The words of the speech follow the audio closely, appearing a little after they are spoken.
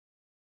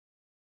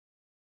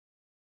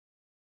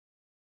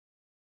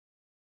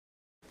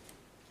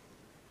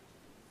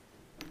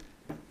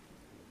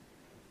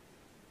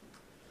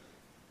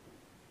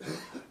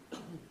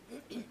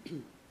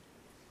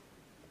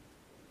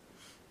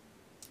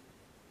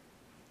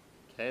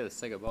Okay, let's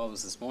take our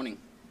Bibles this morning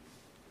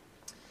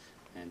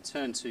and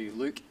turn to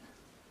Luke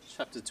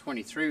chapter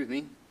 23 with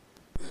me.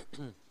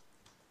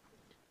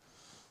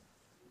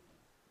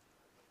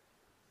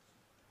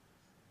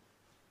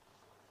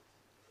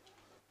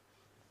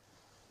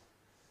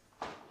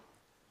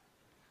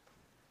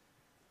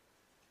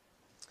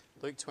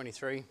 Luke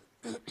 23,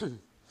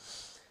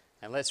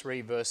 and let's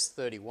read verse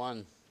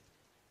 31,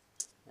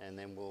 and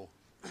then we'll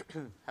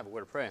have a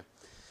word of prayer.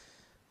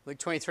 Luke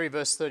 23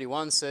 verse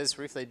 31 says,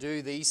 "For if they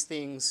do these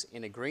things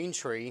in a green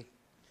tree,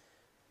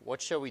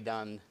 what shall be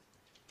done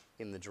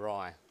in the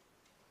dry?"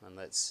 And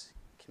let's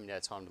commit our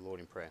time to the Lord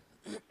in prayer.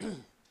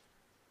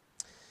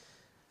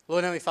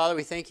 Lord, Heavenly Father,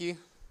 we thank you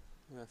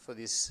for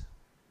this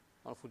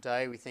wonderful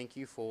day. We thank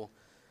you for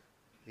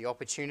the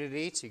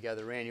opportunity to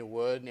gather around your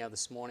word now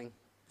this morning.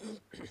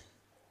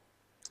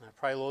 I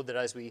pray, Lord, that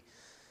as we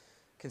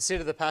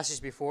consider the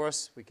passage before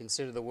us, we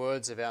consider the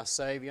words of our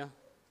Saviour,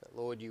 that,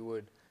 Lord, you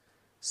would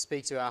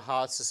speak to our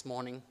hearts this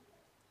morning,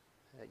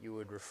 that you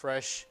would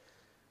refresh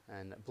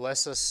and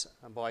bless us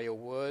by your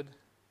word,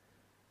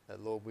 that,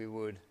 Lord, we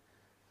would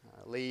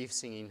leave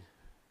singing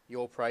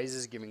your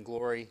praises, giving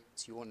glory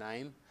to your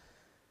name.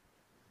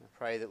 I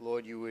pray that,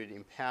 Lord, you would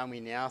empower me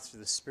now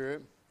through the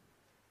Spirit,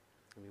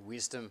 give me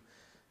wisdom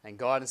and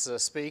guidance as I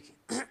speak,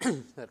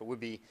 that it would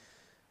be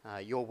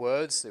your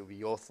words, that it would be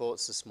your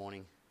thoughts this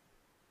morning,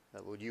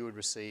 that, Lord, you would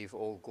receive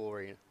all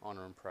glory,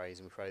 honour and praise,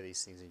 and we pray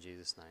these things in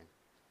Jesus' name.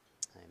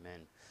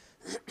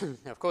 Amen.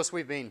 Now, of course,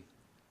 we've been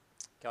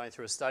going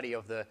through a study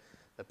of the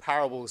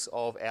parables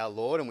of our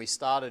Lord, and we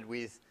started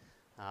with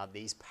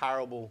these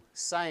parable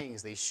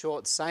sayings, these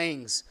short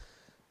sayings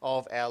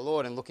of our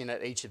Lord, and looking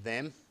at each of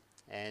them.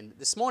 And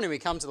this morning we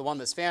come to the one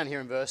that's found here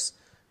in verse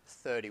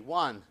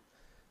 31,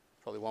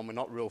 probably one we're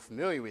not real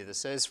familiar with. It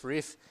says, "For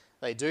if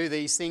they do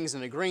these things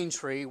in a green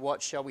tree,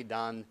 what shall be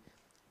done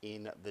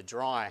in the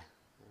dry?"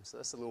 So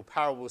that's a little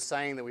parable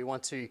saying that we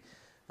want to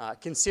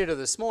consider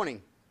this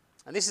morning.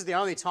 And this is the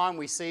only time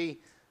we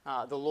see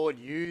the Lord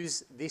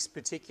use this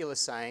particular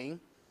saying.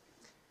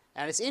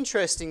 And it's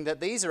interesting that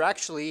these are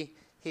actually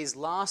his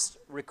last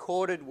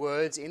recorded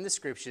words in the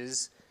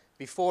Scriptures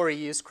before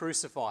he is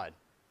crucified.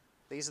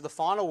 These are the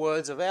final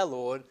words of our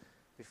Lord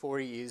before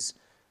he is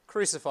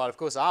crucified. Of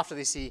course, after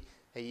this, he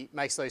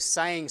makes those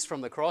sayings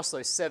from the cross,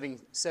 those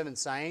seven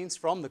sayings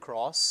from the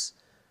cross.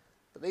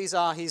 But these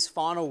are his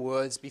final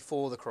words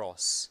before the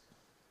cross.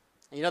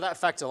 And you know, that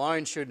fact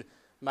alone should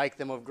make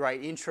them of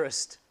great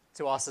interest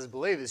to us as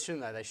believers,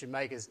 shouldn't they? They should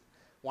make us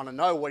want to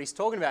know what he's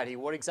talking about here.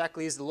 What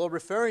exactly is the Lord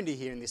referring to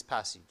here in this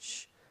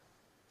passage?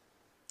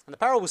 And the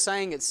parable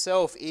saying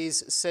itself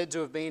is said to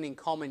have been in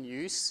common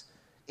use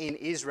in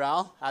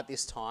Israel at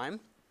this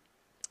time.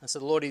 And so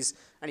the Lord he's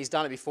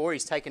done it before.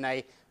 He's taken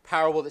a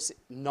parable that's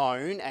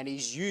known and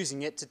he's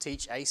using it to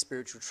teach a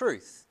spiritual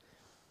truth.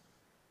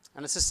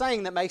 And it's a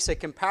saying that makes a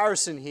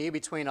comparison here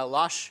between a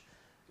lush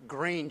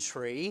green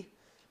tree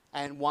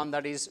and one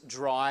that is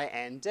dry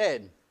and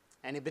dead.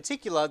 And in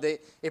particular,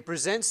 it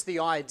presents the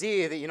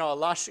idea that, a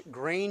lush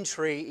green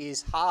tree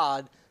is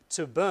hard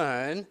to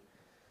burn,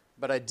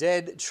 but a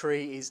dead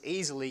tree is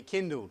easily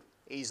kindled,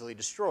 easily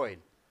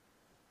destroyed.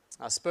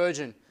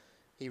 Spurgeon,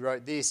 he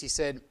wrote this, he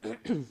said,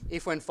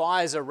 "If when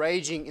fires are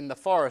raging in the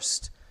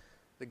forest,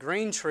 the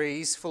green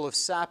trees full of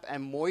sap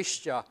and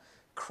moisture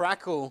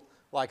crackle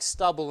like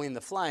stubble in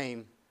the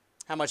flame,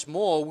 how much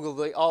more will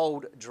the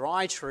old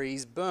dry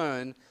trees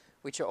burn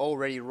which are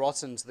already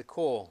rotten to the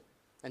core,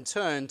 and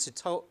turn to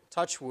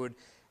touchwood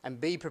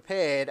and be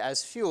prepared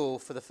as fuel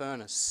for the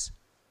furnace."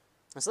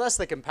 And so that's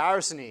the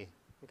comparison here.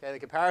 Okay,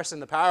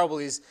 the parable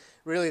is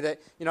really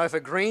that, if a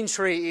green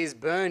tree is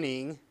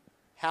burning,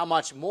 how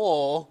much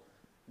more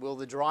will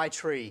the dry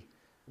tree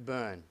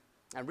burn?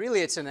 And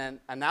really it's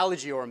an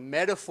analogy or a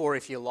metaphor,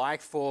 if you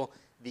like, for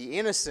the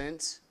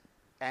innocent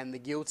and the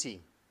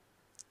guilty.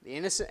 The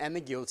innocent and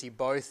the guilty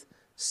both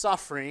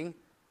suffering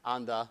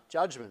under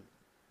judgment.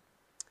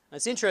 And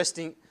it's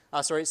interesting,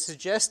 it's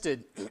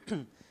suggested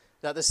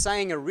that the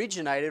saying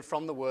originated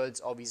from the words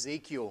of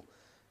Ezekiel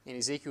in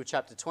Ezekiel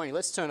chapter 20.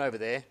 Let's turn over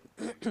there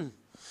and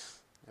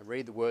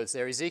read the words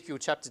there. Ezekiel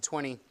chapter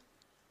 20.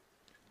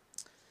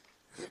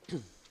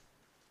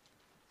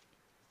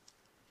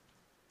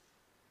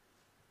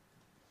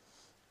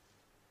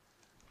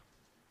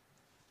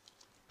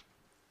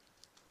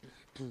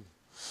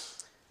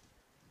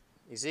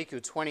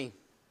 Ezekiel 20,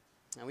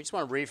 and we just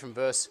want to read from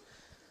verse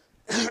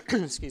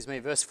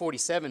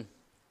 47.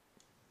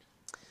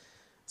 It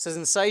says,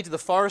 "And say to the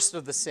forest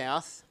of the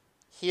south,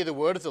 hear the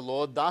word of the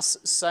Lord. Thus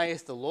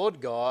saith the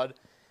Lord God,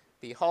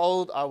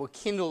 Behold, I will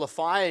kindle a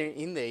fire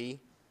in thee,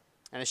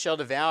 and it shall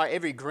devour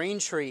every green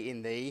tree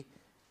in thee,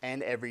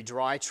 and every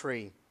dry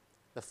tree.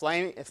 The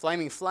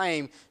flaming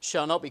flame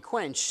shall not be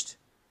quenched,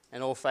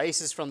 and all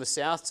faces from the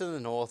south to the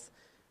north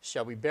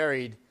shall be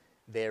buried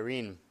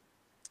therein."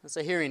 And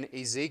so here in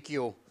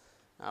Ezekiel,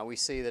 we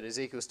see that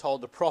Ezekiel is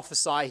told to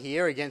prophesy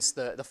here against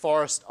the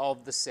forest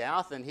of the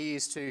south, and he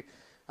is to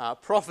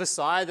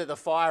prophesy that the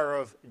fire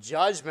of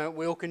judgment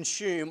will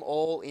consume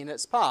all in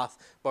its path,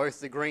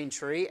 both the green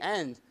tree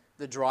and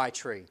the dry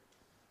tree.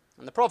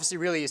 And the prophecy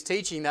really is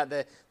teaching that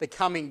the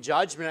coming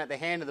judgment at the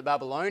hand of the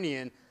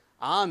Babylonian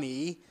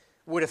army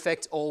would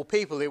affect all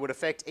people. It would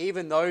affect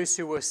even those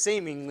who were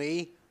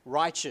seemingly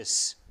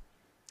righteous.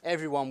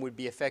 Everyone would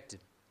be affected.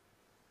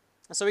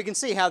 And so we can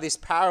see how this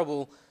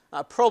parable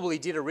probably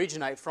did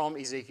originate from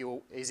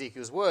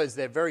Ezekiel's words.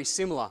 They're very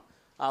similar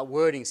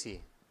wordings here.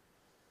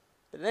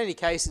 But in any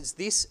case, it's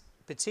this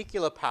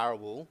particular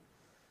parable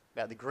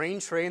about the green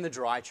tree and the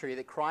dry tree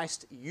that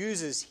Christ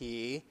uses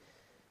here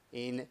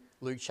in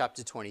Luke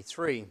chapter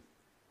 23.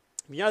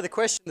 You know, the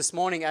question this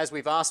morning, as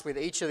we've asked with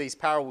each of these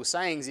parable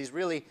sayings, is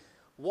really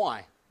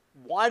why?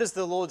 Why does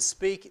the Lord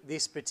speak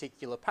this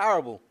particular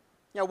parable?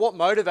 You know, what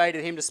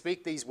motivated him to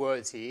speak these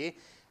words here?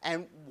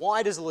 And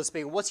why does the Lord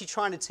speak? What's he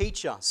trying to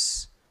teach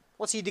us?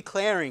 What's he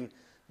declaring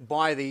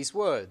by these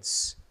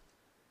words?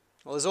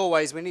 Well, as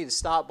always, we need to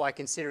start by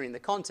considering the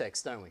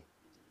context, don't we?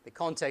 The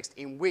context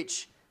in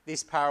which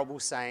this parable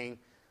saying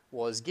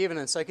was given.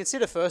 And so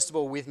consider first of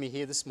all with me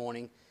here this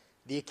morning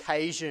the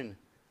occasion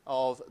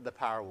of the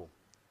parable.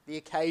 The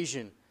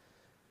occasion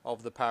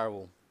of the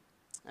parable.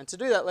 And to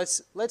do that,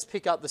 let's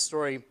pick up the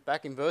story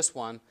back in verse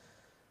 1.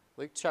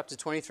 Luke chapter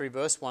 23,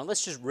 verse 1.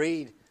 Let's just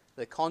read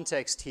the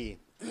context here.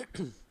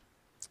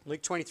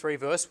 Luke 23,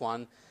 verse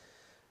 1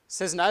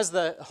 says, "And as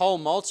the whole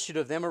multitude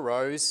of them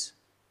arose,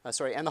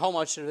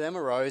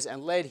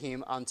 and led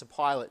him unto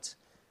Pilate.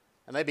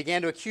 And they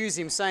began to accuse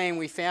him, saying,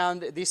 We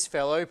found this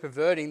fellow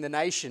perverting the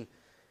nation,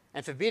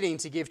 and forbidding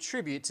to give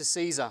tribute to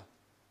Caesar,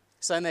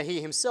 saying that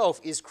he himself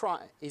is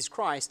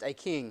Christ, a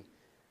king.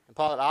 And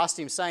Pilate asked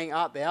him, saying,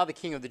 Art thou the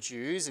king of the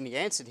Jews? And he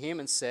answered him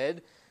and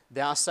said,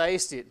 Thou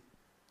sayest it.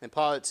 And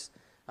Pilate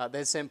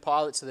then sent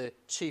Pilate to the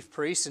chief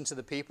priests and to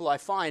the people, I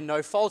find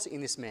no fault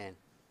in this man.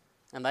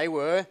 And they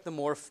were the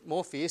more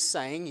fierce,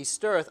 saying, He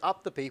stirreth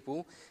up the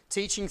people,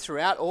 teaching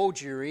throughout all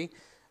Jewry,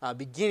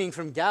 beginning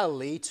from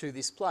Galilee to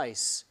this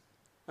place.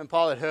 When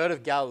Pilate heard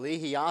of Galilee,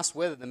 he asked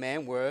whether the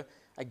man were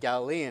a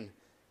Galilean.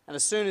 And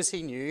as soon as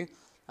he knew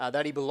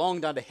that he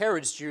belonged under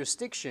Herod's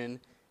jurisdiction,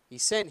 he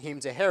sent him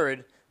to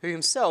Herod, who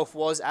himself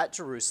was at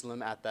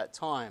Jerusalem at that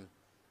time.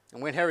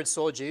 And when Herod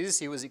saw Jesus,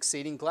 he was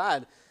exceeding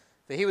glad,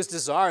 for he was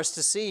desirous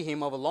to see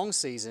him of a long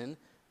season,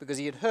 because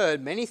he had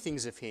heard many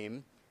things of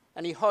him,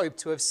 and he hoped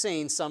to have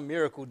seen some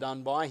miracle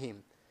done by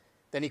him.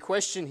 Then he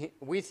questioned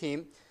with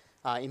him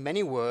in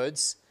many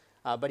words,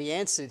 but he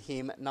answered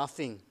him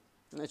nothing.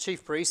 And the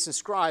chief priests and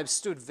scribes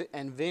stood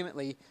and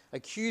vehemently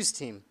accused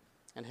him.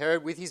 And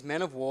Herod with his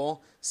men of war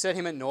set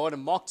him at naught,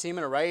 and mocked him,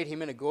 and arrayed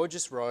him in a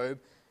gorgeous robe,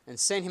 and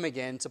sent him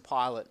again to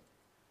Pilate.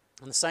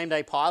 On the same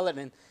day Pilate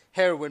and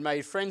Herod were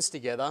made friends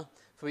together,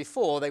 for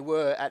before they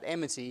were at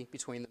enmity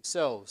between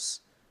themselves.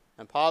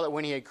 And Pilate,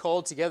 when he had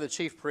called together the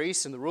chief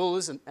priests and the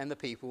rulers and the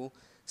people,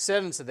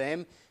 said unto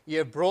them, Ye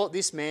have brought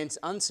this man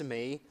unto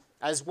me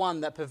as one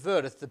that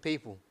perverteth the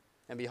people.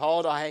 And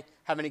behold, I,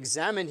 having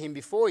examined him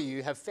before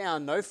you, have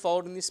found no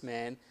fault in this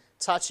man,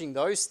 touching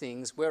those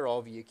things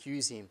whereof ye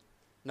accuse him.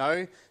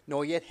 No,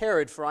 nor yet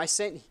Herod, for I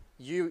sent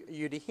you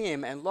to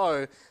him, and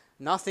lo,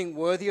 nothing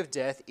worthy of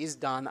death is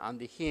done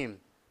unto him.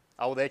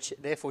 I will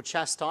therefore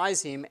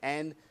chastise him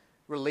and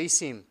release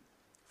him,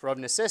 for of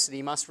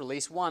necessity must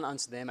release one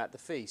unto them at the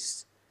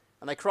feast.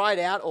 And they cried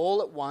out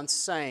all at once,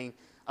 saying,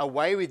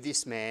 Away with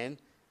this man,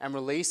 and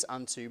release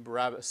unto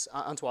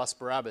us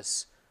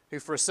Barabbas, who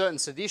for a certain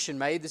sedition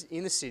made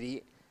in the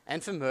city,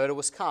 and for murder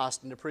was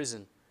cast into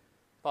prison.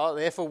 Pilate,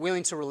 therefore,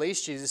 willing to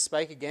release Jesus,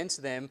 spake again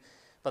to them,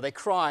 but they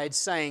cried,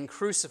 saying,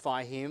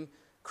 Crucify him,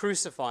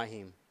 crucify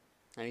him.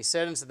 And he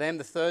said unto them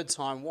the third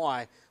time,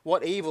 Why?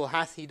 What evil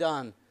hath he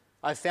done?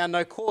 I have found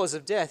no cause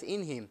of death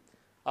in him.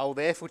 I will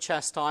therefore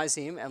chastise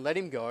him, and let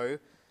him go.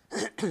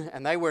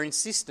 And they were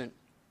insistent,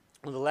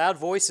 with loud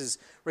voices,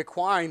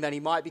 requiring that he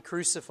might be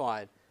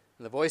crucified.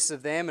 And the voices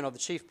of them and of the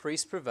chief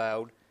priests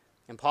prevailed.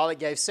 And Pilate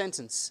gave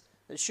sentence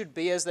that it should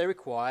be as they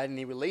required, and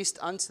he released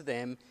unto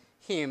them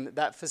him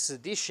that for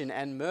sedition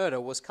and murder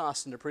was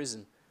cast into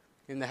prison,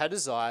 whom they had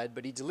desired,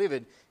 but he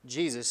delivered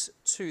Jesus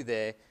to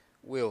their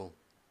will.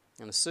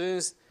 And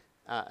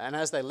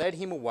as they led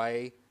him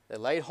away, they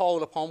laid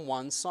hold upon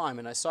one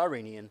Simon, a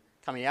Cyrenian,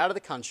 coming out of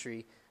the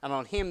country, and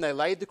on him they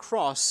laid the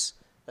cross,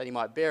 that he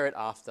might bear it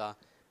after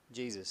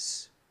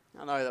Jesus.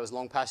 I know that was a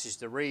long passage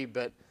to read,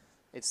 but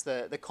it's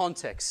the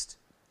context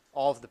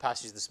of the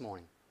passage this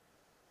morning.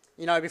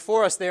 You know,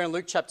 before us there in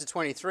Luke chapter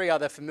 23 are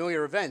the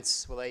familiar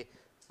events. Well, they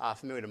are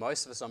familiar to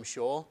most of us, I'm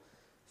sure.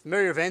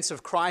 Familiar events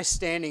of Christ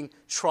standing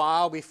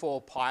trial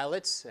before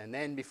Pilate, and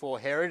then before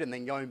Herod, and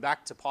then going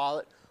back to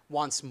Pilate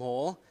once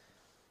more.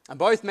 And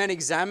both men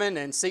examine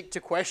and seek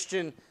to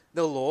question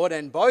the Lord,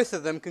 and both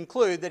of them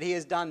conclude that he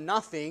has done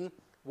nothing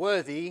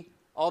worthy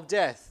of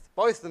death.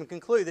 Both of them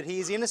conclude that he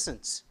is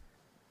innocent.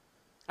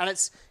 And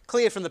it's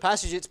clear from the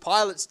passage, it's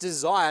Pilate's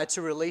desire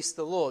to release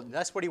the Lord. And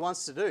that's what he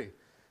wants to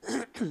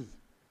do.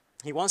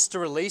 He wants to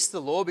release the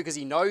Lord because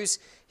he knows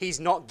he's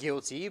not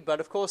guilty.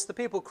 But of course, the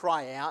people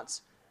cry out,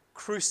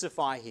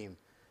 Crucify him,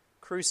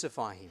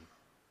 crucify him.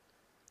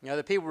 You know,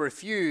 the people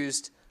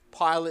refused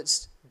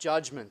Pilate's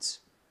judgment.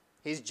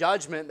 His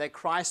judgment that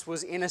Christ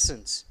was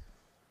innocent.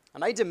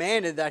 And they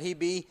demanded that he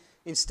be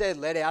instead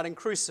led out and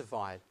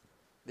crucified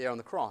there on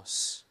the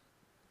cross.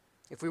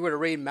 If we were to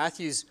read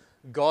Matthew's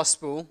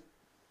gospel,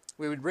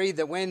 we would read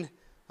that when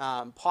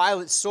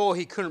Pilate saw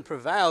he couldn't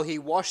prevail, he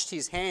washed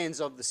his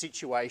hands of the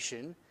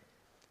situation,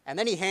 and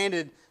then he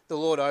handed the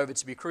Lord over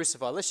to be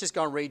crucified. Let's just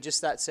go and read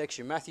just that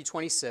section, Matthew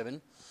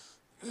 27.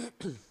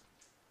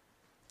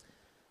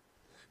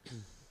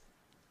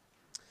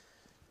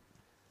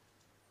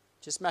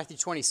 Just Matthew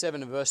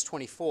 27 and verse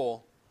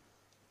 24.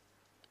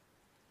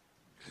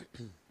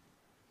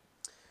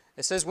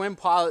 It says, when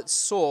Pilate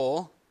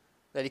saw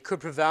that he could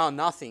prevail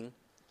nothing,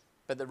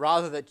 but that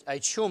rather that a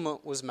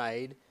tumult was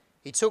made,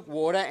 he took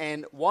water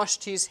and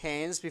washed his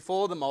hands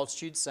before the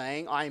multitude,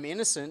 saying, I am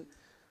innocent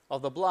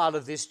of the blood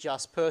of this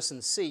just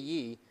person. See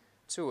ye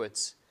to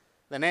it.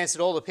 Then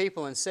answered all the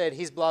people and said,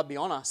 his blood be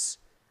on us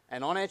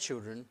and on our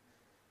children.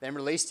 Then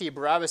released he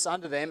Barabbas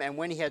unto them, and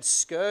when he had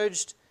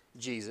scourged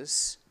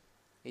Jesus,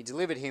 he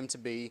delivered him to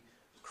be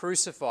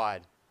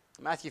crucified.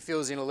 Matthew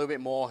fills in a little bit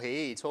more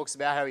here. He talks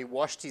about how he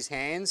washed his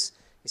hands.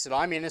 He said,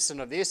 I'm innocent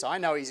of this. I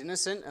know he's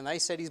innocent. And they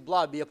said, his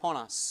blood be upon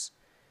us.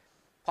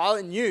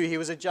 Pilate knew he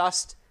was a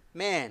just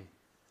man,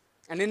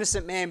 an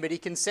innocent man, but he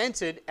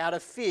consented out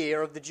of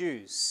fear of the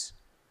Jews.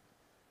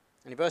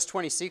 And in verse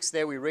 26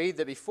 there we read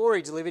that before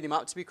he delivered him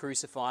up to be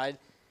crucified,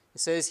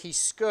 it says he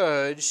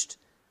scourged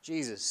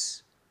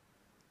Jesus.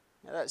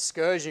 Now that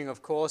scourging,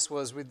 of course,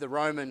 was with the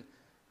Roman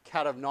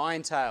cat of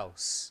nine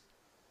tails.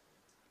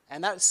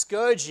 And that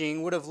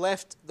scourging would have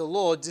left the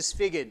Lord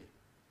disfigured,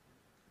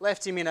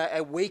 left him in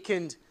a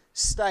weakened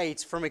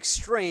state from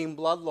extreme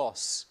blood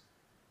loss.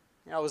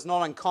 It was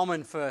not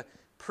uncommon for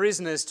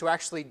prisoners to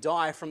actually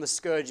die from the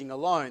scourging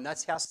alone.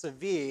 That's how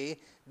severe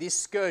this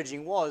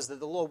scourging was that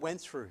the Lord went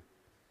through.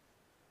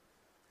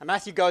 And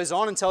Matthew goes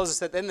on and tells us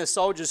that then the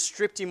soldiers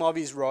stripped him of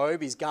his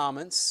robe, his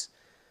garments.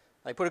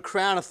 They put a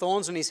crown of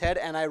thorns on his head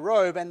and a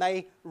robe, and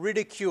they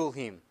ridicule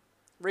him.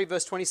 Read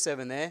verse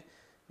 27 there,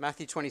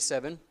 Matthew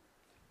 27.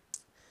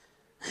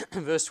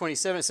 Verse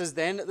 27, it says,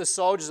 then the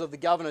soldiers of the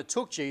governor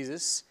took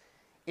Jesus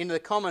into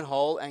the common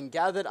hall and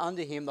gathered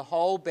unto him the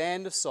whole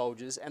band of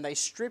soldiers, and they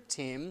stripped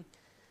him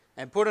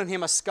and put on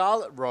him a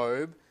scarlet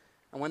robe,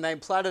 and when they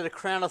platted a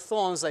crown of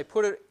thorns, they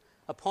put it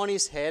upon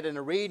his head and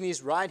a reed in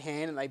his right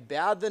hand, and they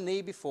bowed the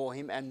knee before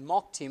him and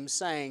mocked him,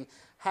 saying,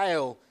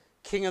 Hail,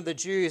 King of the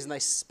Jews! And they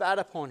spat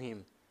upon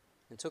him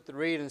and took the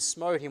reed and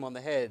smote him on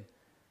the head.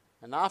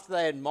 And after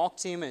they had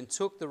mocked him and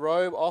took the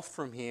robe off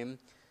from him,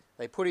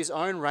 they put his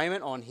own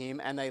raiment on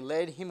him, and they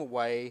led him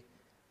away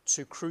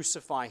to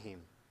crucify him.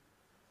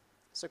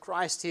 So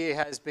Christ here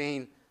has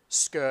been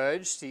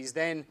scourged. He's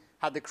then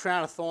had the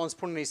crown of thorns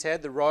put on his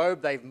head, the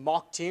robe. They've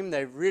mocked him.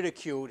 They've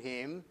ridiculed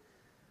him.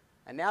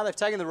 And now they've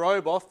taken the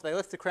robe off. They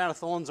left the crown of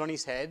thorns on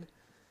his head.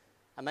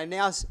 And they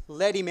now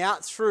led him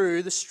out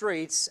through the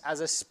streets as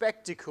a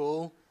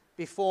spectacle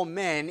before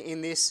men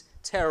in this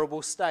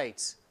terrible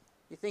state.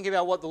 You think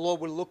about what the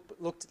Lord would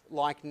looked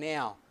like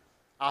now,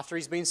 after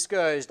he's been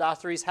scourged,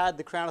 after he's had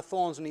the crown of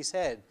thorns on his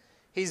head.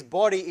 His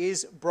body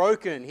is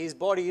broken. His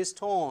body is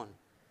torn.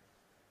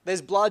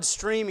 There's blood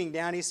streaming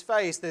down his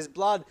face. There's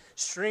blood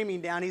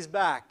streaming down his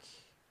back.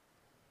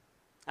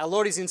 Our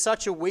Lord is in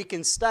such a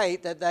weakened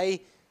state that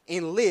they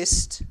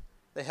enlist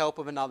the help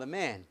of another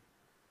man.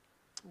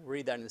 We'll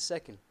read that in a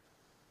second.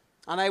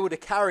 Unable to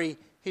carry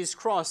his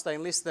cross, they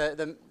enlist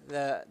the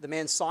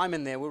man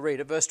Simon there. We'll read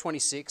it, verse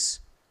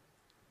 26.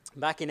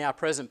 Back in our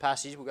present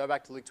passage, we'll go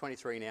back to Luke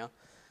 23 now.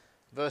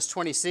 Verse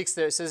 26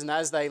 there it says, and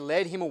as they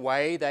led him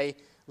away, they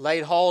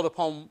laid hold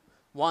upon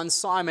one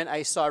Simon,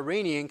 a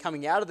Cyrenian,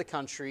 coming out of the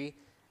country,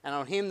 and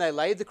on him they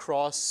laid the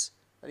cross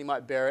that he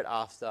might bear it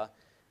after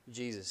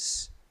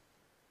Jesus.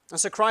 And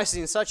so Christ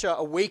is in such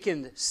a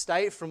weakened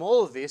state from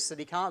all of this that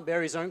he can't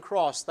bear his own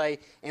cross. They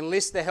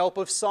enlist the help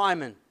of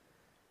Simon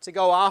to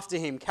go after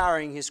him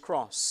carrying his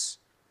cross.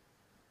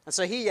 And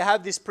so here you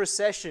have this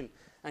procession,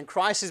 and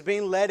Christ is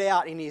being led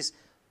out in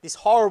this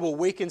horrible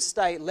weakened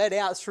state, led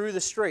out through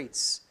the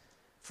streets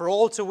for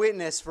all to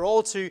witness, for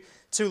all to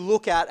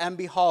look at and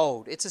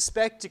behold. It's a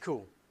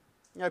spectacle.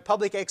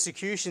 Public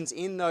executions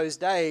in those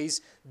days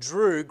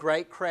drew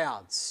great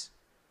crowds.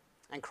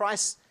 And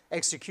Christ's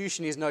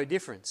execution is no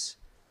different.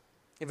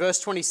 In verse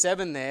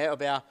 27 there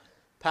of our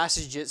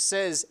passage it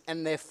says,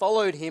 and there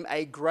followed him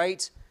a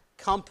great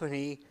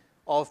company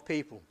of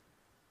people.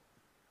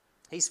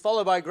 He's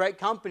followed by a great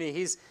company.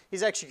 His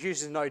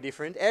execution is no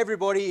different.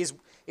 Everybody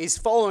is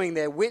following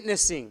there,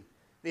 witnessing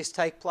this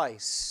take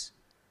place.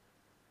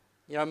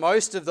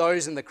 Most of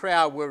those in the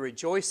crowd were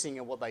rejoicing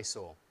at what they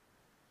saw.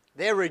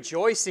 They're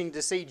rejoicing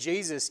to see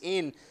Jesus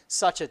in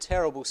such a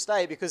terrible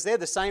state because they're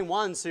the same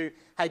ones who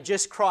had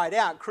just cried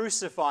out,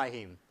 crucify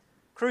him,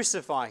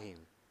 crucify him.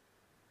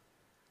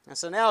 And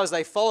so now as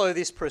they follow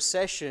this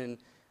procession,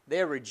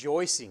 they're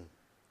rejoicing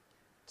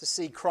to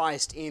see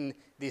Christ in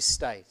this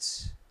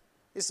state.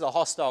 This is a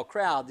hostile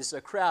crowd. This is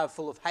a crowd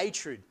full of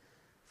hatred,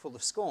 full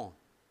of scorn.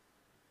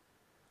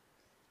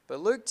 But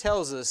Luke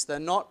tells us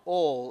that not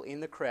all in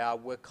the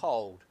crowd were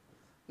cold.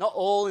 Not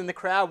all in the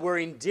crowd were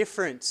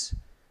indifferent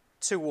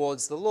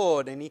towards the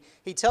Lord. And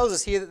he tells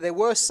us here that there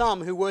were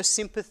some who were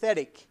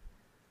sympathetic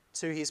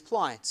to his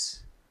plight.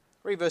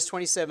 Read verse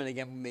 27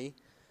 again with me.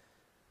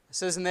 It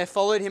says, "And there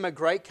followed him a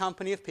great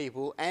company of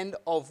people and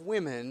of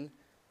women,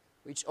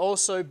 which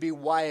also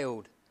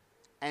bewailed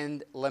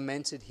and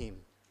lamented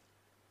him."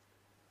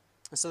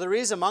 And so there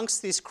is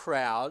amongst this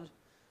crowd,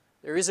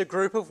 there is a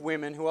group of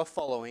women who are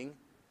following,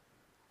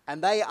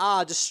 and they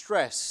are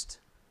distressed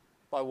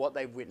by what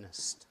they've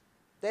witnessed.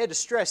 They're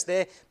distressed,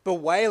 they're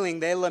bewailing,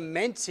 they're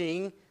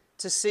lamenting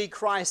to see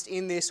Christ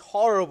in this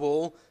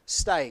horrible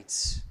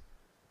state.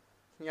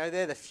 You know,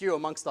 they're the few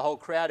amongst the whole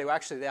crowd who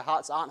actually their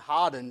hearts aren't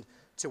hardened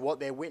to what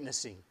they're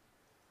witnessing.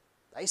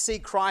 They see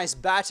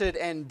Christ battered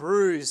and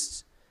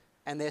bruised,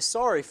 and they're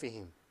sorry for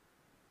him.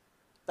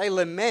 They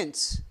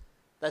lament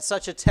that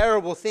such a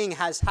terrible thing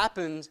has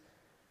happened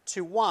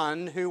to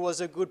one who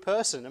was a good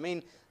person. I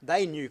mean,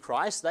 they knew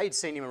Christ, they'd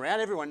seen him around,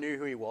 everyone knew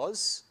who he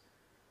was.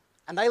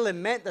 And they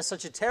lament that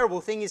such a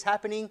terrible thing is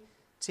happening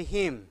to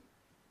him.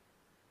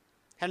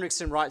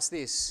 Henriksen writes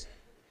this: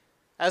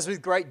 "As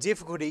with great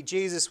difficulty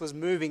Jesus was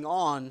moving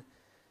on,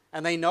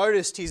 and they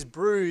noticed his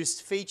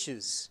bruised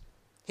features,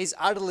 his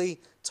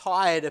utterly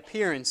tired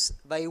appearance,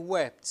 they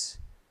wept.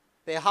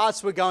 Their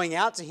hearts were going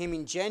out to him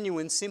in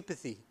genuine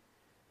sympathy.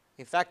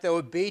 In fact, they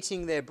were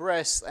beating their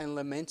breasts and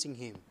lamenting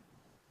him."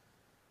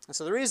 And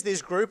so there is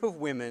this group of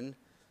women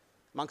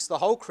amongst the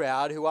whole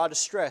crowd who are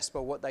distressed by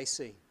what they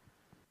see.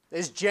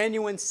 There's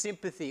genuine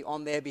sympathy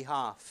on their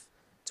behalf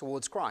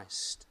towards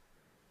Christ.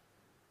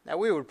 Now,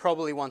 we would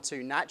probably want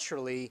to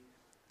naturally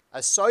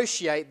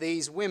associate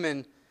these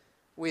women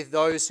with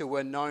those who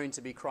were known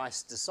to be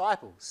Christ's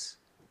disciples.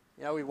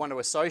 You know, we want to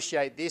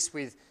associate this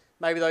with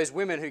maybe those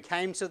women who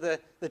came to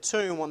the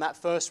tomb on that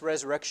first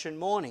resurrection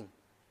morning.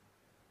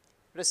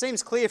 But it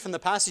seems clear from the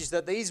passage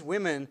that these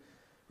women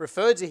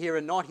referred to here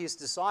are not his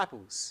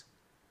disciples.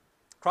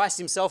 Christ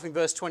himself in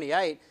verse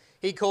 28,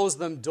 he calls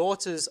them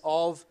daughters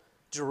of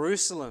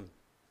Jerusalem.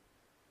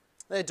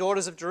 They're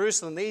daughters of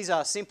Jerusalem. These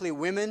are simply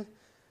women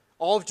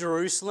of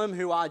Jerusalem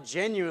who are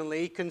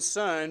genuinely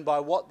concerned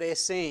by what they're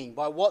seeing,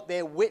 by what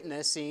they're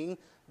witnessing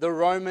the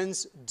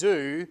Romans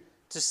do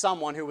to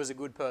someone who was a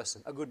good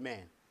person, a good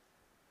man.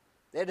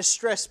 They're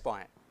distressed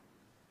by it.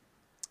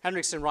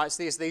 Henriksen writes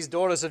this: "These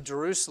daughters of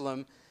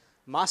Jerusalem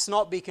must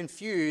not be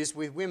confused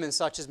with women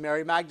such as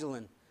Mary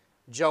Magdalene,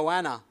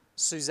 Joanna,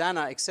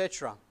 Susanna,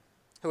 etc.,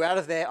 who out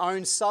of their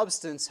own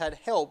substance had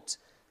helped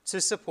to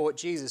support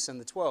Jesus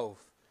and the 12.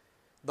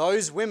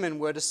 Those women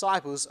were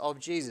disciples of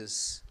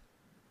Jesus.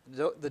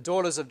 The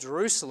daughters of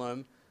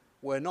Jerusalem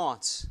were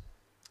not."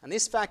 And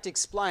this fact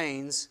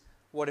explains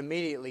what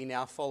immediately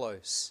now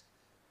follows.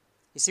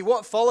 You see,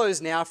 what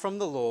follows now from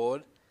the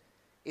Lord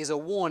is a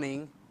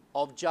warning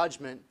of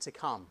judgment to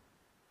come.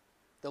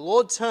 The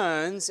Lord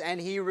turns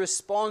and he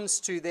responds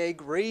to their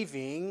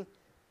grieving.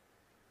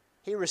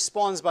 He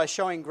responds by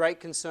showing great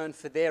concern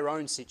for their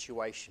own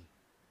situation,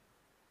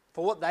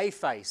 for what they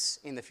face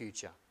in the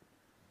future.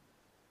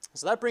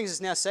 So that brings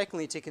us now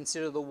secondly to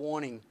consider the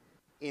warning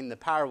in the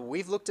parable.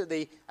 We've looked at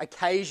the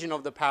occasion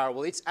of the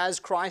parable. It's as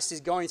Christ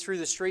is going through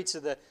the streets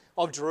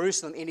of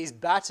Jerusalem in his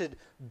battered,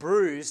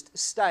 bruised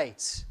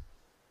state.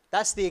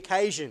 That's the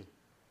occasion.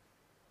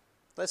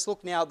 Let's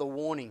look now at the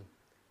warning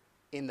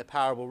in the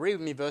parable. Read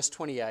with me verse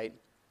 28.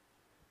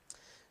 It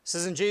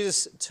says, "And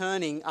Jesus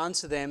turning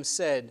unto them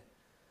said,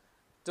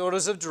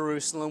 Daughters of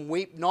Jerusalem,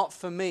 weep not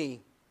for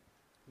me,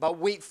 but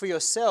weep for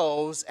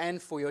yourselves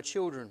and for your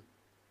children.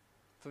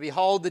 For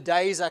behold, the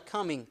days are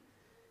coming,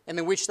 in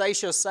the which they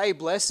shall say,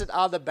 Blessed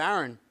are the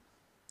barren,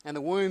 and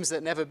the wombs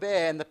that never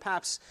bear, and the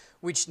paps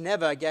which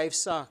never gave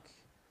suck.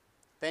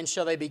 Then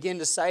shall they begin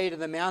to say to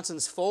the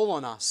mountains, Fall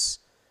on us,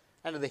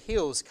 and to the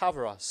hills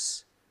cover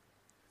us.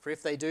 For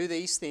if they do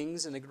these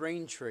things in a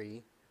green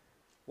tree,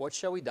 what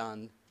shall be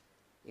done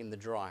in the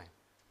dry?"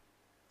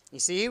 You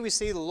see, here we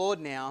see the Lord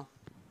now.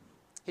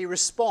 He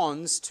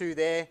responds to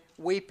their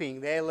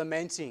weeping, their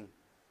lamenting.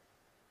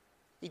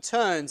 He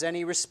turns and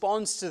he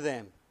responds to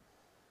them.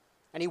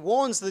 And he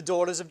warns the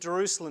daughters of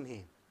Jerusalem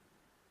here.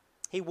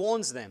 He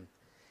warns them.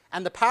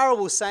 And the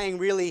parable saying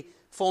really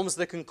forms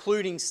the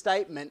concluding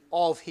statement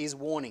of his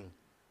warning.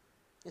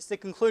 It's the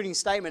concluding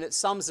statement. It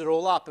sums it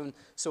all up. And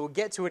so we'll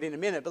get to it in a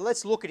minute. But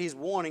let's look at his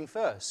warning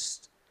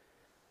first.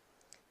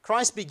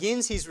 Christ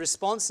begins his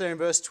response there in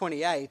verse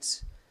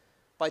 28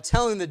 by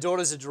telling the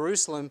daughters of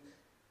Jerusalem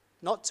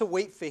not to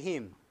weep for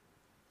him,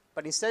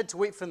 but instead to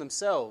weep for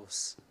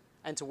themselves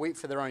and to weep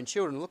for their own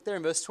children. Look there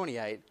in verse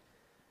 28. It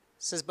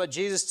says, "But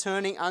Jesus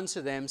turning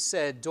unto them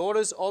said,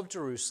 Daughters of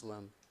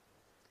Jerusalem,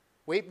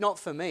 weep not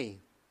for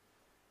me,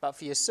 but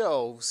for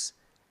yourselves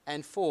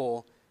and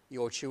for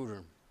your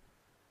children."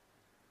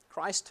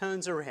 Christ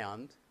turns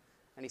around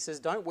and he says,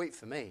 don't weep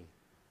for me,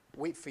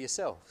 weep for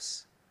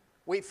yourselves,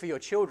 weep for your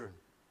children.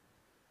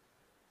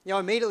 You know,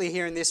 immediately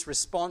hearing this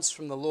response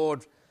from the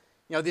Lord,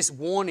 you know, this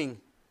warning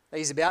that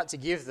he's about to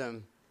give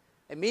them,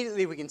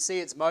 immediately we can see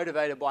it's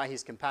motivated by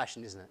his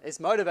compassion, isn't it? It's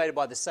motivated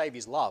by the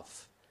Saviour's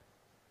love.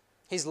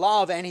 His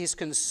love and his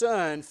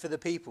concern for the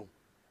people.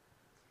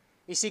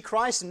 You see,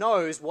 Christ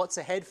knows what's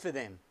ahead for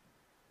them.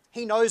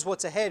 He knows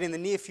what's ahead in the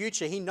near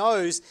future. He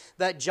knows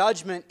that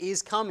judgment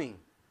is coming.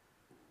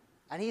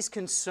 And he's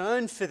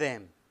concerned for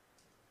them.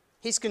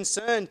 He's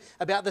concerned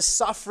about the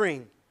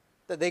suffering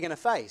that they're going to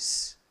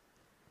face.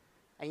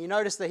 And you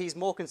notice that he's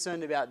more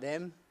concerned about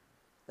them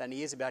than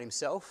he is about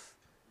himself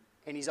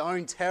in his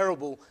own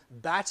terrible,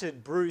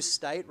 battered, bruised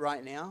state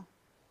right now.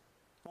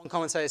 One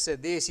commentator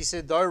said this. He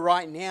said, though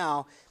right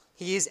now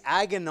he is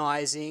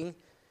agonizing,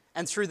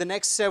 and through the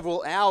next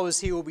several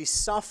hours he will be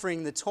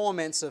suffering the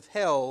torments of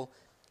hell,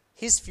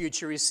 his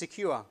future is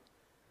secure.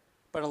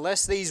 But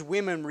unless these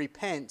women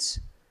repent,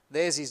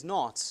 theirs is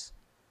not.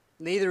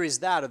 Neither is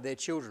that of their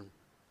children.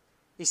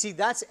 You see,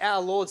 that's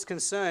our Lord's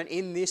concern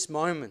in this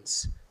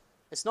moment.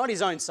 It's not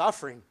his own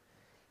suffering.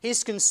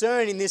 His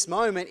concern in this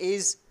moment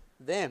is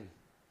them,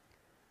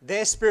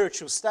 their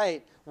spiritual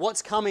state,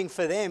 what's coming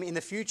for them in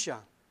the future.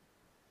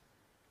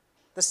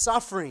 The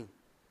suffering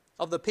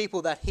of the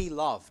people that he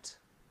loved.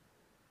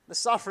 The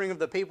suffering of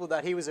the people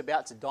that he was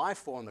about to die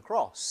for on the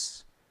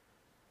cross.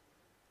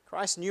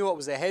 Christ knew what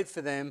was ahead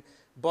for them,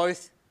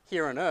 both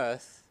here on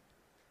earth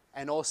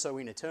and also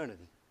in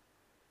eternity.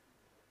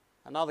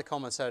 Another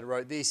commentator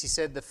wrote this. He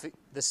said,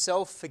 the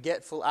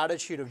self-forgetful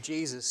attitude of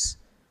Jesus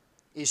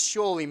is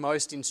surely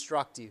most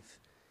instructive.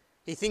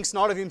 He thinks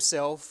not of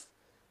himself,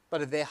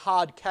 but of their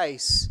hard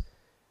case,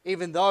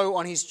 even though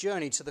on his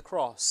journey to the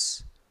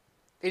cross.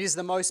 It is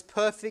the most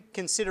perfect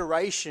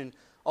consideration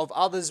of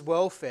others'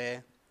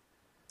 welfare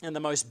and the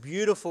most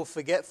beautiful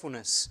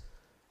forgetfulness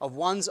of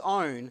one's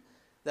own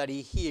that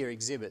he here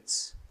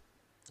exhibits.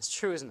 It's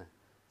true, isn't it?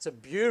 It's a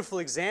beautiful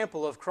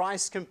example of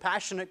Christ's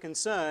compassionate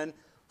concern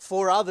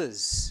for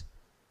others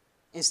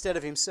instead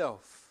of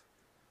himself.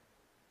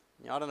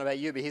 You know, I don't know about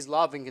you, but his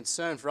love and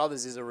concern for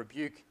others is a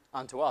rebuke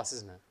unto us,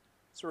 isn't it?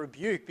 It's a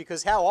rebuke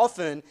because how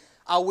often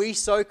are we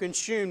so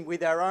consumed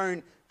with our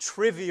own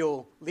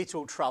trivial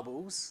little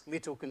troubles,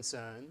 little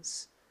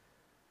concerns,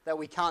 that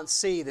we can't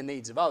see the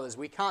needs of others.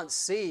 We can't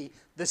see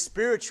the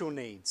spiritual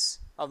needs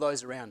of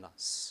those around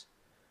us.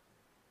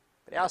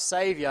 But our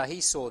Saviour, he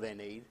saw their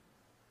need.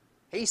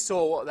 He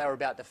saw what they were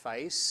about to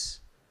face.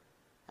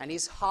 And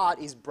his heart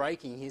is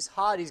breaking. His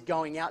heart is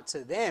going out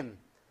to them.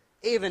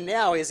 Even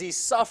now, as he's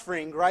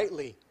suffering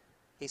greatly,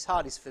 his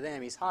heart is for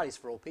them. His heart is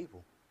for all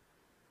people.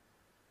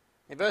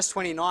 In verse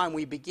 29,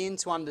 we begin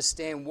to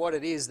understand what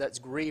it is that's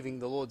grieving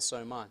the Lord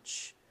so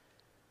much.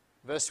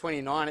 Verse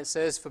 29, it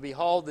says, "For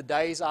behold, the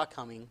days are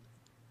coming,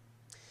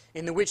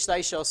 in the which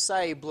they shall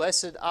say,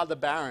 Blessed are the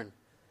barren,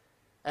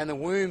 and the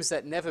wombs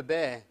that never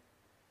bear,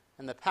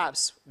 and the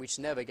paps which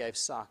never gave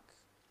suck."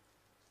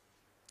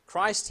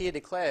 Christ here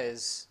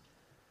declares,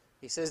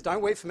 he says,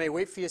 don't weep for me,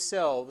 weep for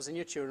yourselves and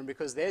your children,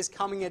 because there's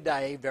coming a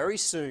day very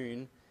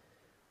soon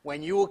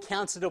when you will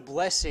count it a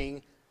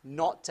blessing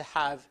not to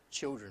have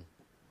children.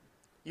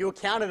 You will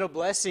count it a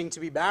blessing to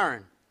be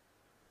barren.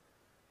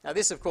 Now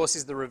this, of course,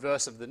 is the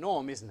reverse of the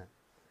norm, isn't it?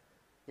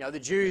 You know, the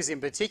Jews in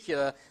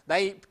particular,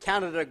 they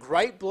counted it a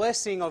great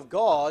blessing of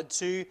God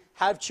to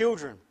have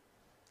children.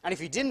 And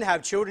if you didn't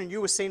have children,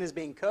 you were seen as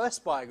being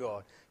cursed by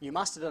God. You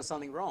must have done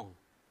something wrong.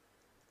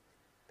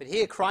 But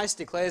here Christ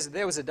declares that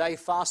there was a day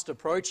fast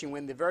approaching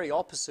when the very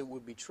opposite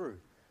would be true.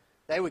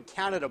 They would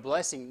count it a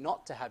blessing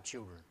not to have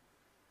children.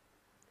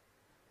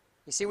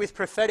 You see, with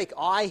prophetic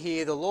eye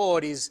here, the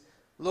Lord is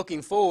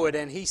looking forward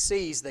and he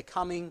sees the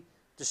coming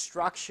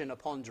destruction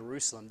upon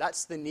Jerusalem.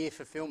 That's the near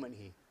fulfillment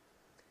here.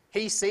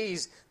 He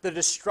sees the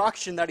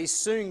destruction that is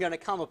soon going to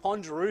come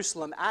upon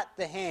Jerusalem at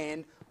the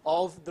hand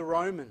of the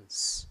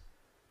Romans.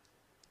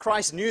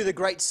 Christ knew the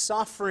great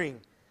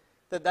suffering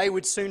that they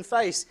would soon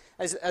face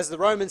as the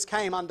Romans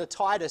came under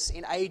Titus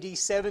in AD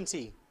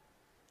 70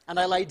 and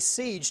they laid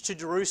siege to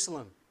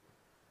Jerusalem.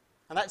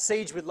 And that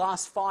siege would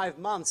last 5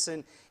 months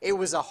and it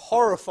was a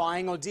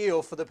horrifying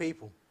ordeal for the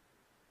people.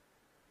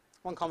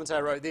 One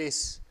commentator wrote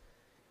this.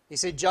 He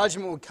said,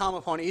 judgment would come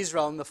upon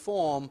Israel in the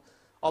form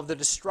of the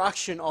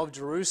destruction of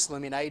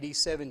Jerusalem in AD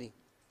 70.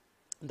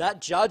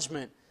 That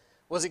judgment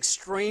was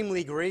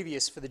extremely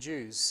grievous for the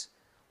Jews.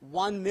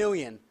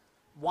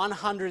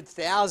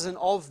 1,100,000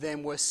 of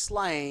them were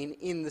slain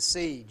in the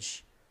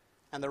siege,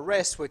 and the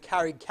rest were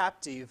carried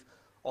captive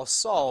or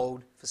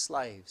sold for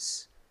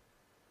slaves.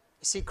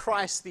 You see,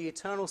 Christ, the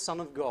eternal Son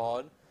of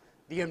God,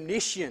 the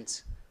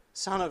omniscient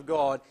Son of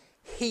God,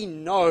 he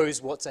knows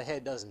what's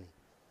ahead, doesn't he?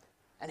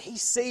 And he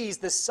sees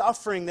the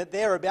suffering that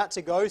they're about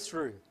to go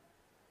through.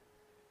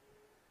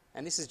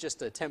 And this is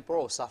just a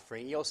temporal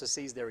suffering. He also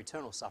sees their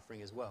eternal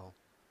suffering as well.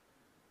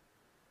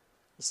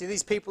 You see,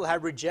 these people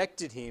had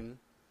rejected him.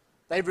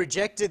 They've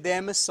rejected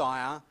their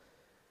Messiah,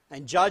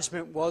 and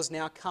judgment was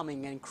now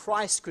coming, and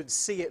Christ could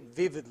see it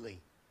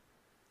vividly.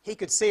 He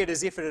could see it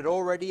as if it had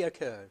already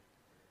occurred.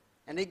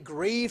 And it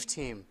grieved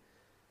him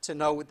to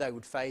know what they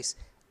would face.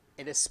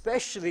 It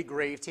especially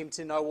grieved him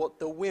to know what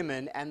the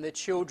women and the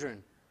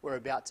children were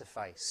about to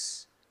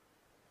face.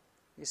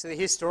 You see, the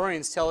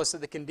historians tell us that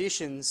the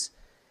conditions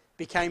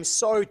became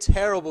so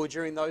terrible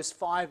during those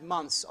 5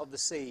 months of the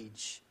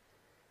siege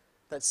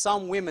that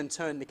some women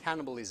turned to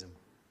cannibalism.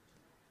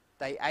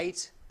 They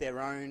ate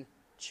their own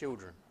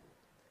children.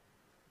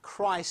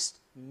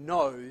 Christ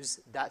knows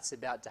that's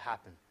about to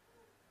happen.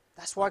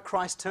 That's why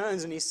Christ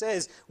turns and he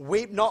says,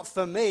 "Weep not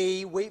for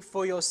me, weep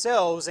for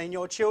yourselves and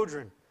your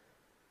children."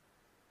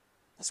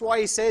 That's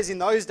why he says in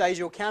those days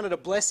you'll count it a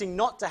blessing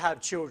not to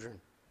have children.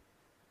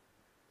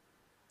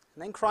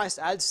 And then Christ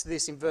adds to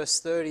this in verse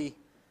 30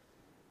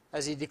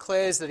 as he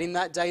declares that in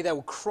that day they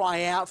will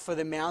cry out for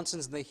the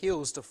mountains and the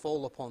hills to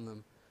fall upon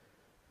them.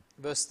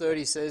 Verse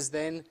 30 says,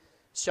 "Then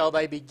shall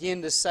they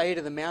begin to say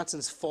to the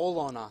mountains, fall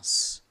on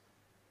us,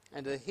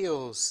 and to the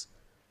hills,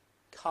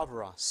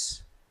 cover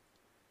us."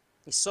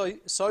 It's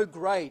so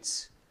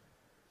great,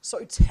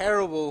 so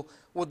terrible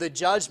would the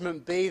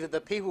judgment be that the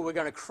people were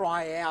going to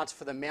cry out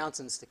for the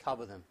mountains to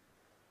cover them.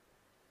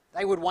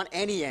 They would want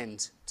any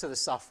end to the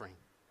suffering.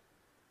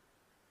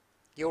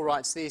 Gill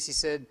writes this, he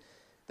said,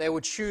 "They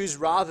would choose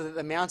rather that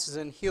the mountains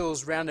and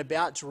hills round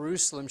about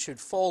Jerusalem should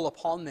fall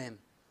upon them,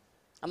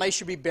 and they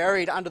should be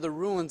buried under the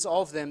ruins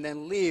of them,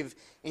 than live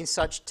in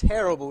such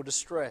terrible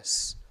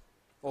distress,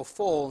 or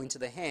fall into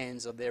the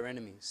hands of their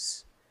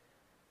enemies."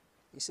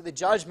 You see, the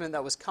judgment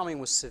that was coming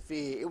was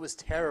severe, it was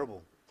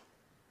terrible,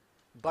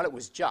 but it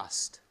was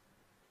just.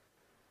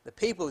 The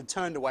people had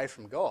turned away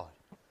from God.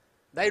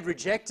 They'd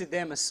rejected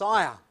their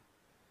Messiah.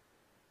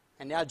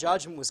 And now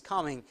judgment was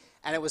coming,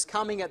 and it was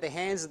coming at the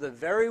hands of the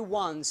very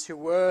ones who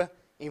were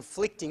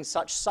inflicting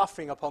such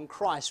suffering upon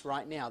Christ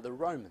right now, the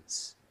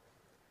Romans.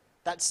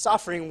 That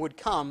suffering would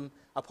come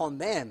upon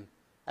them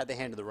at the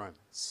hand of the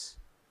Romans.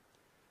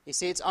 You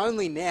see, it's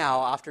only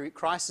now, after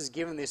Christ has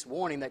given this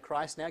warning, that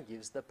Christ now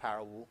gives the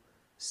parable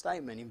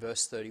statement in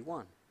verse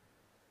 31.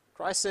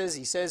 Christ says,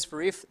 he says,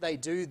 "For if they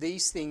do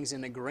these things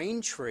in a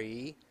green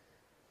tree,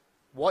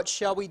 what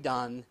shall be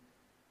done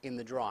in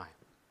the dry?"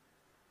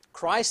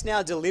 Christ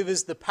now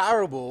delivers the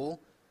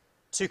parable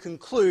to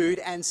conclude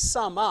and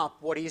sum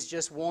up what he's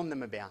just warned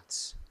them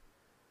about.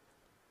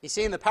 You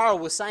see, in the parable,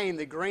 we're saying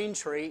the green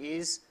tree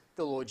is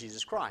the Lord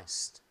Jesus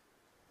Christ.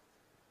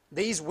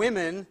 These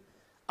women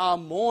are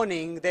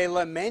mourning, they're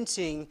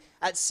lamenting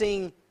at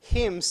seeing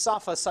him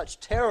suffer such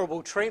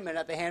terrible treatment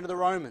at the hand of the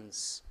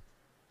Romans.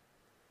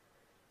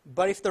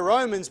 But if the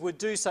Romans would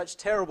do such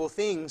terrible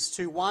things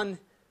to one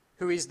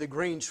who is the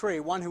green tree,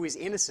 one who is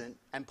innocent,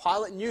 and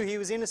Pilate knew he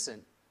was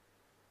innocent,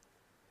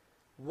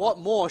 what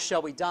more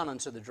shall be done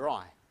unto the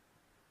dry?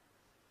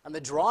 And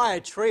the dry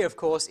tree, of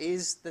course,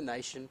 is the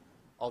nation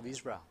of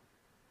Israel.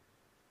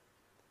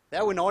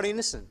 They were not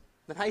innocent.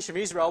 The nation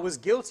of Israel was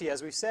guilty,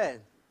 as we've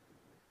said.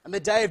 And the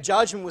day of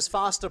judgment was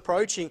fast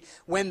approaching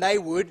when they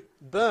would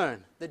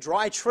burn. The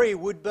dry tree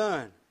would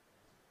burn.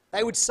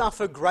 They would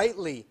suffer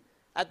greatly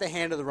at the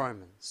hand of the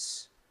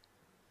Romans.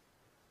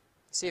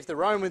 See, if the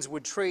Romans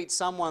would treat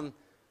someone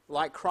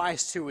like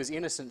Christ who was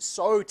innocent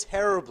so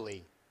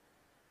terribly,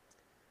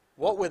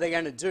 what were they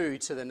going to do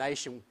to the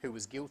nation who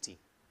was guilty?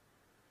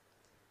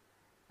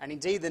 And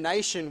indeed, the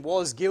nation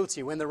was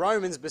guilty. When the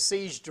Romans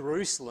besieged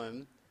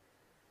Jerusalem,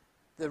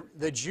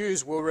 the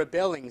Jews were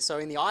rebelling. So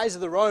in the eyes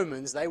of the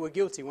Romans, they were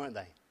guilty, weren't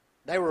they?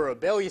 They were a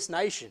rebellious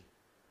nation.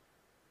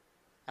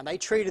 And they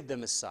treated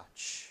them as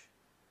such.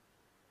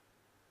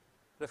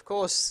 But of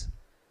course,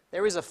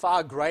 there is a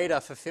far greater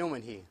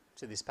fulfillment here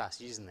to this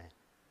passage, isn't there?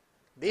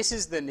 This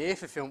is the near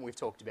fulfillment we've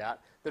talked about,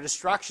 the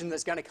destruction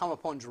that's going to come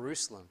upon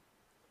Jerusalem.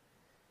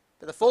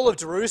 But the fall of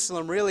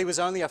Jerusalem really was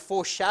only a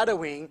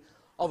foreshadowing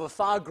of a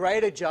far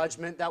greater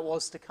judgment that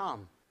was to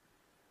come.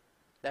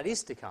 That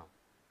is to come.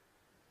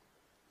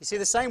 You see,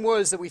 the same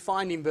words that we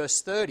find in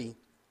verse 30,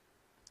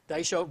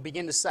 "They shall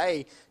begin to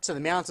say to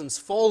the mountains,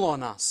 fall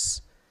on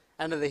us,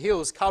 and to the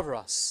hills, cover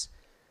us."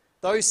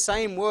 Those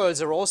same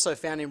words are also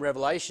found in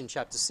Revelation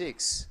chapter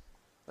 6.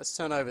 Let's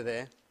turn over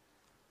there.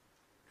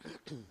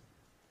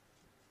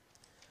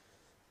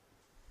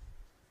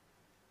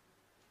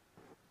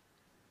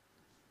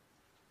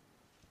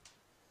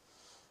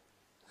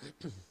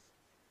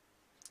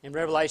 In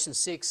Revelation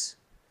 6,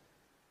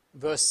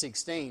 verse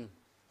 16,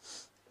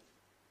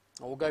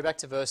 we'll go back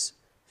to verse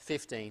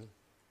 15.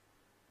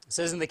 It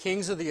says, "And the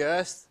kings of the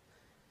earth,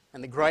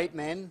 and the great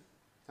men,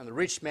 and the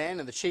rich men,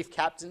 and the chief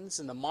captains,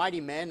 and the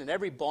mighty men, and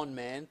every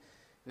bondman,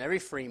 and every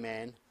free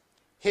man,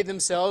 hid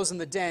themselves in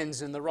the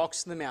dens and the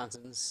rocks and the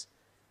mountains,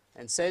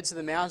 and said to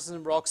the mountains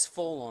and rocks,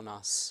 fall on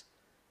us,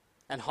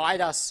 and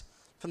hide us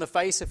from the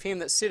face of him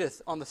that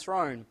sitteth on the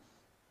throne,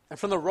 and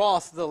from the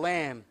wrath of the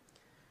Lamb.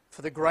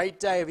 For the great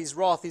day of his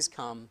wrath is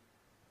come,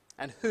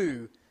 and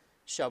who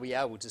shall be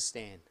able to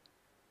stand?"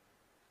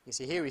 You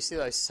see, here we see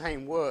those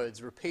same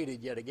words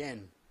repeated yet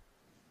again.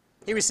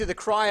 Here we see the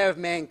cry of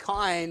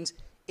mankind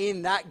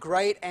in that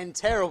great and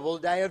terrible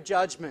day of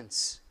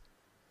judgment,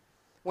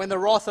 when the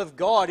wrath of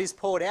God is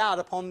poured out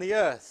upon the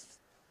earth,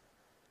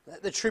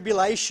 the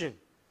tribulation.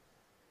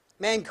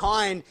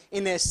 Mankind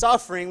in their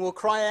suffering will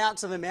cry out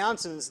to the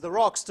mountains, the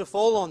rocks, to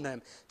fall on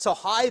them, to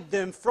hide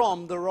them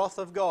from the wrath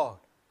of God.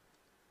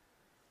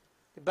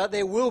 But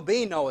there will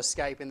be no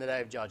escape in the day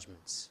of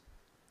judgment.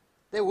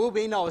 There will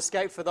be no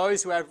escape for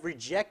those who have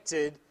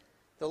rejected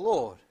the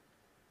Lord.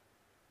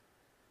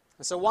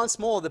 And so once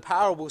more, the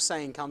parable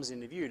saying comes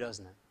into view,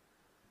 doesn't it?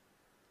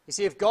 You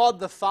see, if God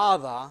the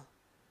Father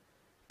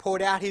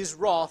poured out his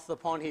wrath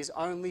upon his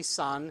only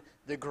Son,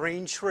 the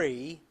green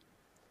tree,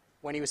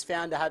 when he was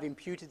found to have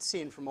imputed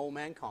sin from all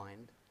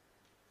mankind,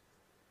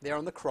 there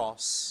on the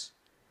cross,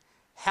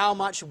 how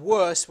much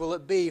worse will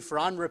it be for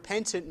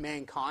unrepentant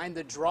mankind,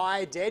 the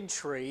dry, dead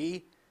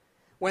tree,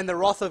 when the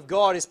wrath of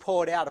God is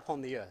poured out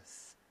upon the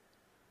earth?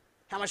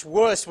 How much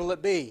worse will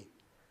it be?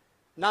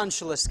 None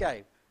shall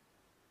escape.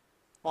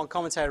 One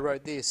commentator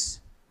wrote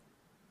this.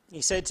 He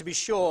said, to be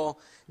sure,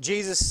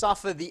 Jesus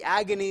suffered the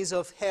agonies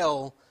of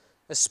hell,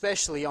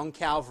 especially on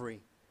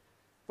Calvary.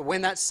 But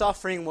when that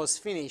suffering was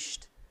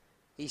finished,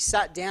 he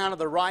sat down at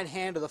the right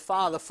hand of the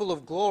Father, full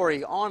of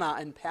glory, honor,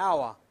 and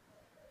power.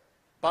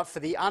 But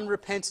for the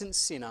unrepentant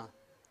sinner,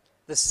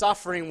 the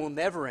suffering will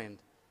never end.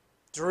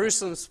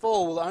 Jerusalem's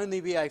fall will only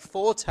be a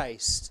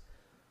foretaste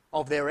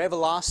of their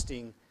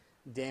everlasting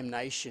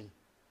damnation.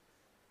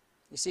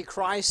 You see,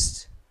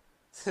 Christ,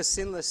 the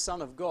sinless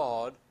Son of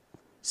God,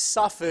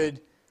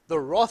 suffered the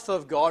wrath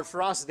of God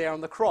for us there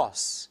on the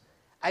cross,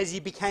 as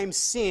he became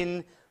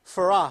sin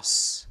for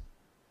us.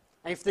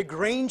 And if the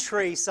green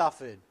tree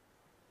suffered,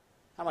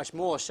 how much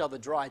more shall the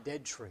dry,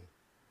 dead tree?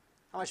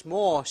 How much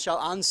more shall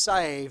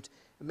unsaved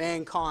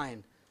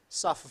mankind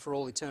suffer for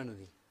all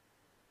eternity?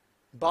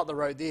 Butler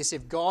wrote this,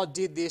 if God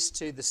did this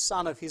to the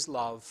Son of his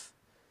love,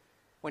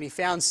 when he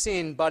found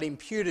sin but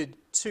imputed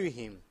to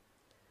him,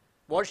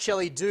 what shall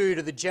he do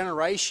to the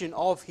generation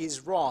of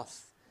his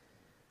wrath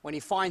when he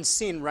finds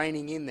sin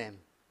reigning in them?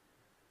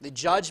 The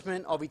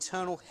judgment of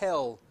eternal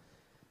hell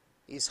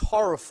is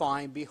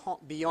horrifying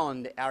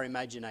beyond our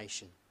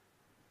imagination.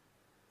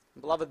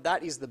 Beloved,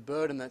 that is the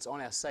burden that's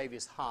on our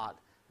Saviour's heart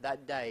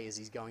that day as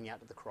he's going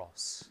out to the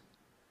cross.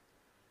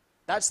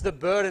 That's the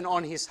burden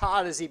on his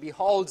heart as he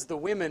beholds the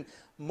women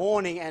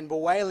mourning and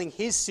bewailing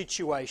his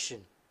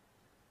situation.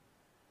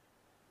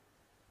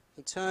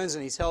 He turns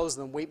and he tells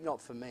them, weep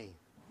not for me,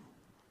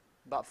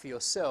 but for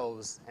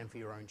yourselves and for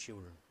your own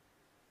children.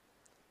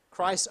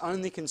 Christ's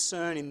only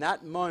concern in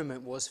that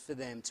moment was for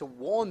them, to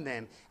warn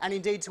them, and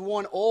indeed to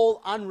warn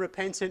all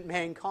unrepentant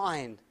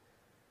mankind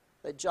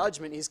that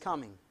judgment is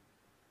coming.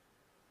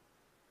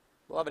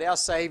 Beloved, our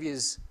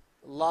Saviour's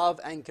love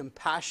and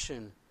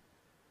compassion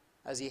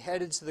as he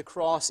headed to the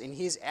cross in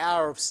his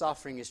hour of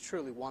suffering is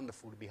truly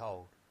wonderful to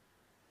behold.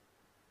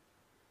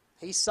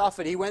 He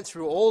suffered, he went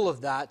through all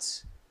of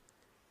that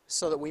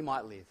so that we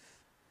might live.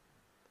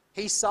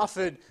 He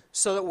suffered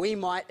so that we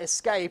might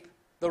escape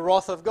the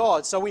wrath of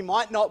God, so we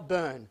might not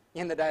burn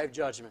in the day of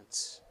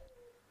judgment.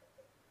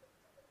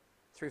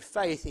 Through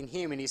faith in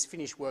him and his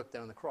finished work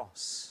there on the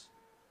cross.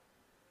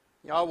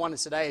 You know, I wonder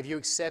today, have you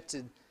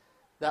accepted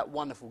that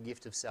wonderful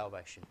gift of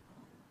salvation?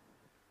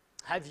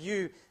 Have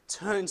you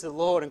turned to the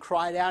Lord and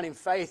cried out in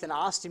faith and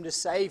asked him to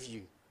save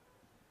you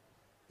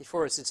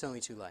before it's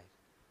eternally too late?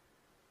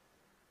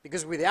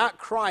 Because without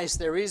Christ,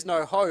 there is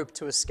no hope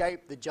to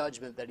escape the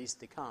judgment that is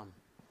to come.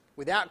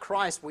 Without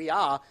Christ, we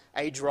are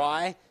a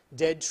dry,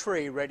 dead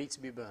tree ready to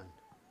be burned.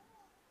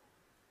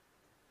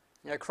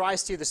 You know,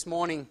 Christ here this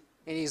morning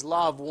in his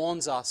love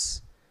warns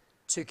us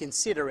to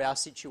consider our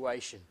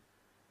situation.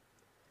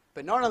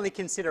 But not only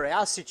consider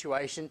our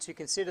situation, to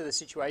consider the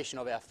situation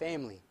of our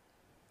family.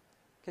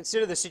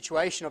 Consider the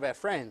situation of our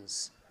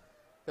friends,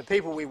 the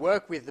people we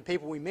work with, the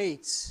people we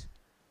meet.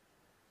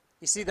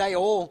 You see, they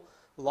all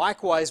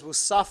likewise will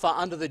suffer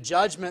under the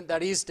judgment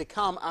that is to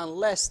come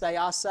unless they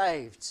are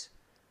saved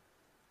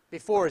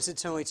before it's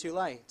eternally too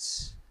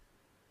late.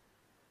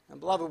 And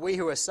beloved, we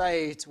who are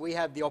saved, we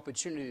have the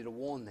opportunity to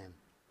warn them.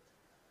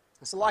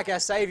 And so like our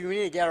Saviour, we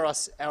need to get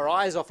our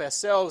eyes off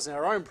ourselves and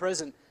our own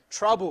present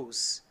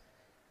troubles.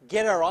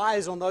 Get our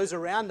eyes on those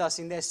around us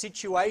in their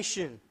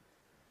situation.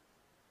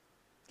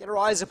 Get our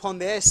eyes upon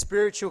their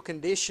spiritual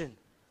condition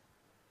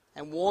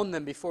and warn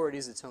them before it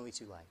is eternally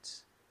too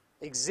late.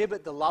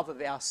 Exhibit the love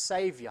of our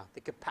Saviour,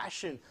 the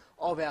compassion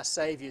of our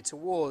Saviour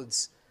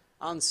towards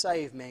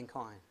unsaved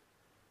mankind.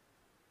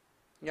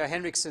 You know,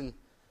 Hendrickson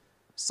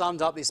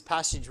summed up this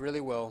passage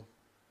really well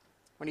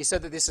when he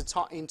said that this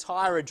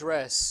entire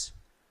address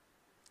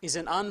is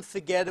an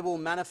unforgettable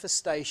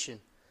manifestation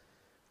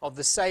of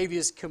the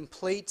Saviour's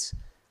complete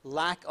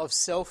lack of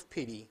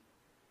self-pity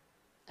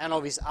and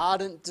of his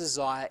ardent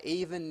desire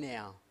even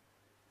now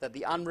that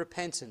the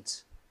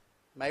unrepentant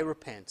may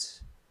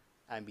repent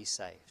and be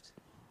saved.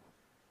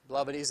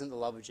 Beloved, isn't the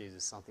love of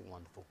Jesus something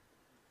wonderful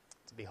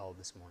to behold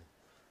this morning?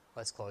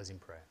 Let's close in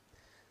prayer.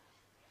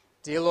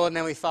 Dear Lord and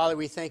Heavenly Father,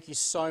 we thank you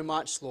so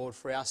much, Lord,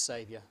 for our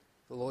Saviour,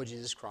 the Lord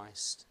Jesus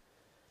Christ.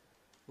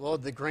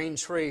 Lord, the green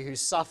tree who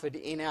suffered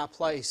in our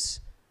place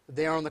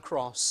there on the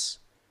cross.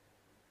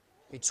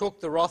 He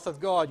took the wrath of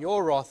God,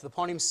 your wrath,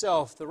 upon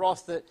himself, the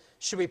wrath that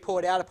should be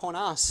poured out upon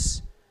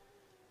us.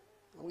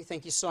 And we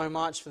thank you so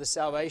much for the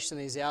salvation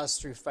that is ours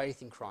through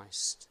faith in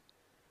Christ.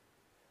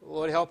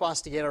 Lord, help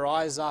us to get our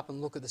eyes up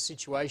and look at the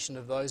situation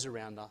of those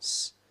around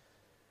us.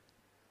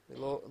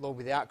 Lord,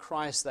 without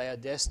Christ, they are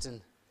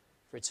destined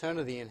for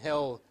eternity in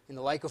hell, in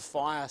the lake of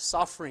fire,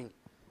 suffering,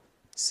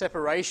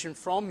 separation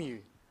from you,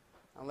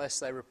 unless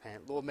they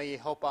repent. Lord, may you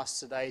help us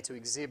today to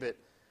exhibit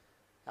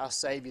our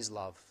Saviour's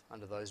love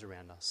under those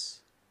around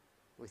us.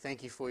 We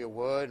thank you for your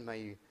word. May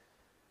you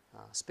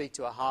speak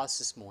to our hearts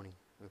this morning.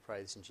 We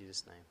pray this in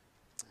Jesus' name.